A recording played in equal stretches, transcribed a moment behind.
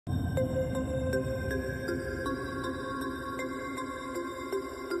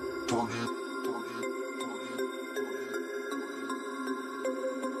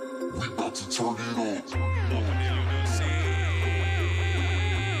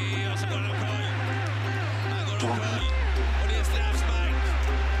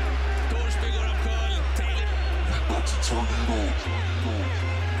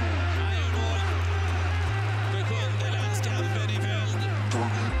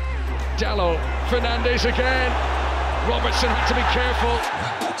Dallo, Fernandes again. Robertson had to be careful.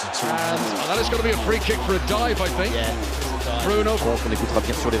 And that is going to be a free kick for a dive, I think. Yeah. Bruno. Donc on écoutera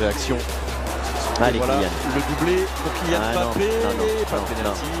bien sûr les réactions. Allez, Voilà, Kylian. le doublé pour Kylian Mbappé. Pas de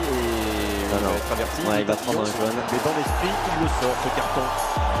pénalty et il va être averti. Ouais, il va prendre un jaune. Mais dans l'esprit, il le sort, ce carton.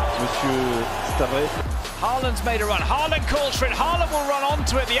 Monsieur Stavret. Haaland's made a run. Haaland calls for it. Haaland will run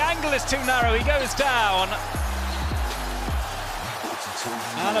onto it. The angle is too narrow. He goes down.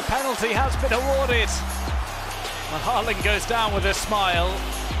 And a penalty has been awarded. And Haaland goes down with a smile.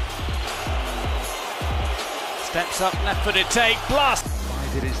 Steps up, left-footed take, blast!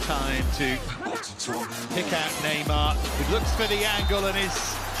 It is time to pick out Neymar. He looks for the angle and is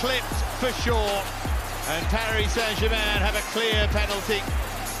clipped for sure. And Paris Saint-Germain have a clear penalty.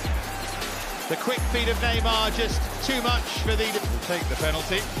 The quick feet of Neymar just too much for the to take the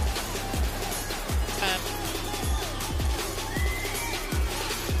penalty. And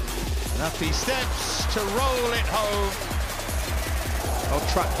up he steps to roll it home. Oh,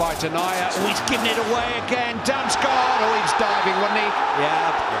 trapped by Denier. Oh, he's given it away again. Damsgaard. Oh, he's diving, wasn't he?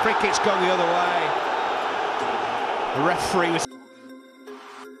 Yeah, free kick's gone the other way. The referee was...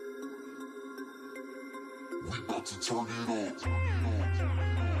 We got to turn it on.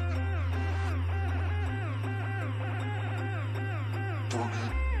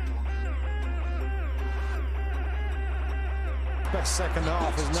 Best second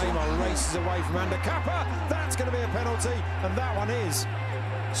half as Neymar races away from Undercapper. That's going to be a penalty, and that one is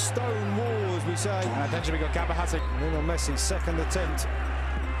stone wall, as we say. Benjamin Kappa has it. Lionel Messi's second attempt.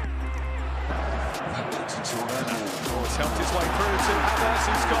 Oh, it's helped his way through to Havertz,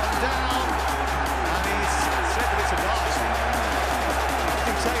 who's gone down, and he's said that it's a dive.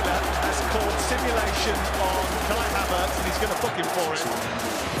 Taylor has called simulation on Kai Havertz, and he's going to book him for it.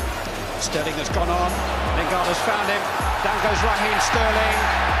 Sterling has gone on. Lingard has found him. Down goes Raheem Sterling.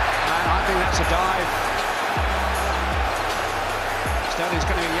 And I think that's a dive. Sterling's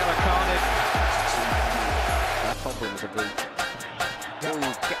going to be yellow carded. Problems of the...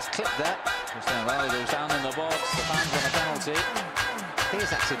 Gets clipped there. Cristiano Ronaldo goes down in the box. The fans want a penalty. I think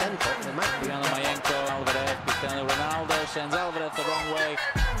it's accidental. It might be. Mayenko, Alvarez, Cristiano Ronaldo sends Alvarez the wrong way.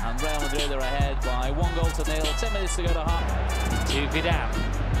 And Real Madrid are ahead by 1-0 to 0. 10 minutes to go to half. To Vidal.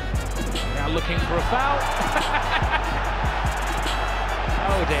 Now looking for a foul.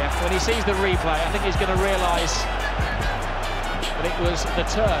 Oh dear, when he sees the replay, I think he's going to realise that it was the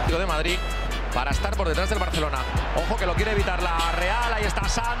turf. De Madrid para estar por detrás del Barcelona. Ojo que lo quiere evitar la Real. Ahí está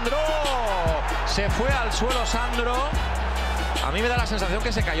Sandro. Se fue al suelo Sandro. A mí me da la sensación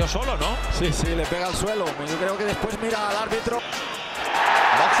que se cayó solo, ¿no? Sí, sí, le pega al suelo. Yo creo que después mira al árbitro.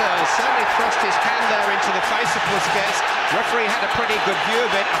 Motta certainly thrust his hand there into the face of Busquets. Referee had a pretty good view of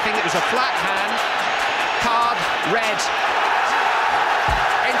it. I think it was a flat hand. Card, red.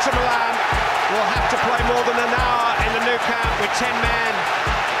 Inter Milan will have to play more than an hour in the Nou Camp with 10 men.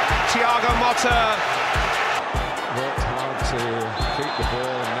 Thiago Motta. Worked hard to keep the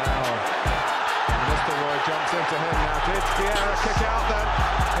ball now. Mr. Roy jumps into him now. Did Vieira kick out then?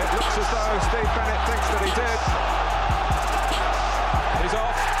 It looks as though Steve Bennett thinks that he did. He's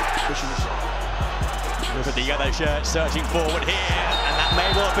off. Look at the yellow shirt searching forward here, and that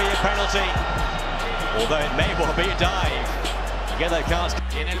may well be a penalty. Although it may well be a dive. Yellow cards.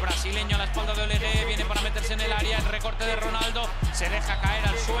 Tiene el brasileño a la espalda de Olegué, viene para meterse en el área, el recorte de Ronaldo, se deja caer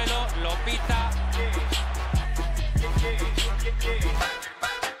al suelo, lo pita.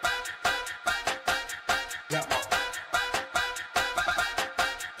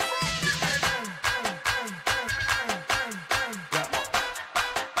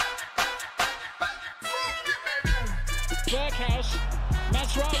 Berghaus,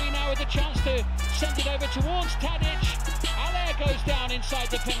 Mazraoui now with the chance to send it over towards Tadic. Allaire goes down inside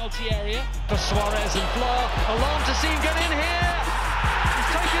the penalty area. For Suarez and Fleur, alarm to see him get in here. He's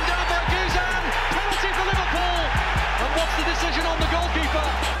taken down by Guzan. Penalty for Liverpool. And what's the decision on the goalkeeper?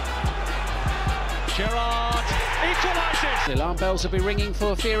 Gerrard equalises. The alarm bells will be ringing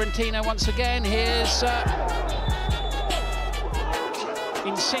for Fiorentina once again. Here's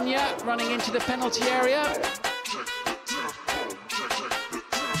Insigne running into the penalty area.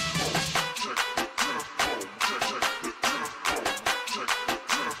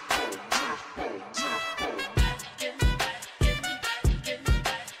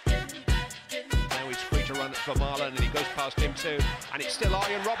 from Haaland, and he goes past him too, and it's still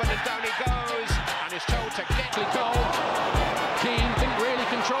Arjen Robben, and down he goes, and is told to get goal. Keane didn't really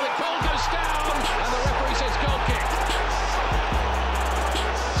control it. Goal goes down, and the referee says goal kick.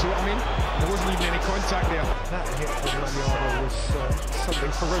 See what I mean? There wasn't even any contact there. That hit from Lanyard was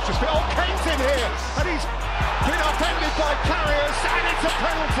something ferocious. But oh, Kane's in here, and he's been upended by Carriers, and it's a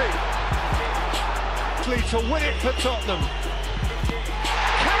penalty. To win it for Tottenham.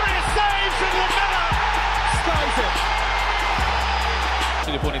 Carrier saves and Lamella skies it.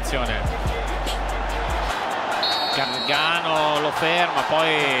 Di punizione. Gargano lo ferma,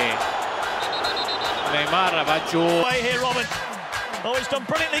 poi Neymar va giù. Way here, Robin. Oh, it's done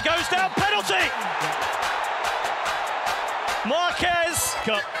brilliantly. Goes down. Penalty. Marquez.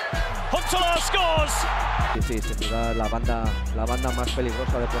 Huntelaar scores. Sí, sin duda la banda más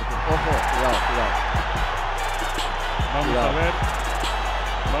peligrosa de Portugal. Ojo, cuidado. Vamos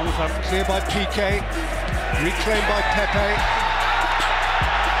a ver. Clear by Piqué, reclaimed by Pepe.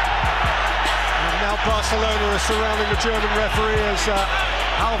 And now Barcelona are surrounding the German referee as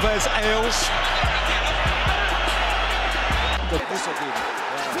Alves ails.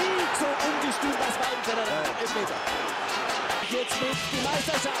 Viel zu ungestüm das war unter der Elfmeter. Jetzt mit die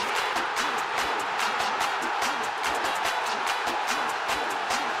Meisterschaft.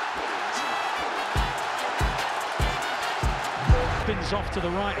 Spins off to the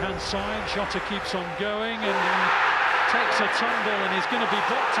right-hand side. Jota keeps on going and takes a tumble and is going to be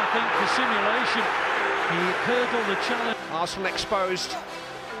booked, I think, for simulation. He hurdled the challenge. Arsenal exposed.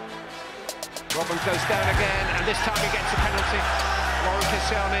 Robben goes down again, and this time he gets a penalty. Warren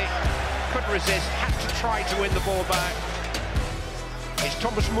Kessiani couldn't resist, had to try to win the ball back. It's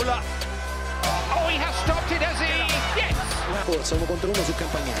Thomas Müller. Oh, he has stopped it, has he? Yes! Forza 1 contro 1 su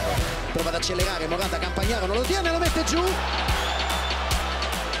Campagnaro. Prova ad accelerare, Morata, Campagnaro non lo tiene, lo mette giù.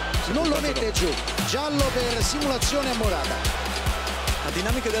 Non lo mette giù. Giallo per simulazione a Morata. La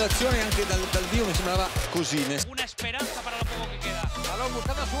dinamica dell'azione anche dal vivo mi sembrava così. Una esperanza para lo poco que queda. Balón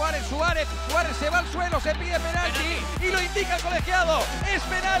buscando a Suárez se va al suelo, se pide penalti y lo indica el colegiado. Es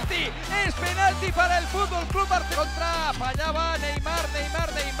penalti para el Fútbol Club Barcelona. Contra, fallaba Neymar.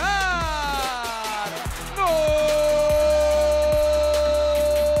 ¡Gol!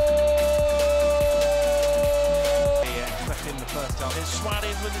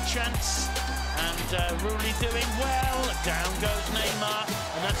 Suarez with a chance, and Rooney doing well. Down goes Neymar,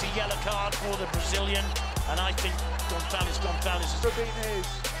 and that's a yellow card for the Brazilian. And I think Gonzalez is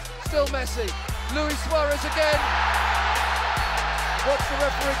still Messi. Luis Suarez again. What's the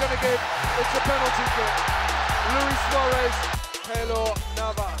referee going to give? It's a penalty kick. Luis Suarez, Keylor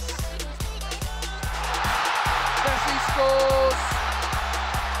Navas. Messi scores.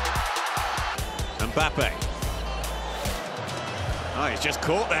 Mbappe. Oh, he's just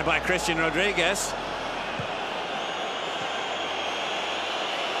caught there by Christian Rodriguez.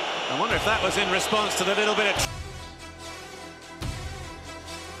 I wonder if that was in response to the little bit of...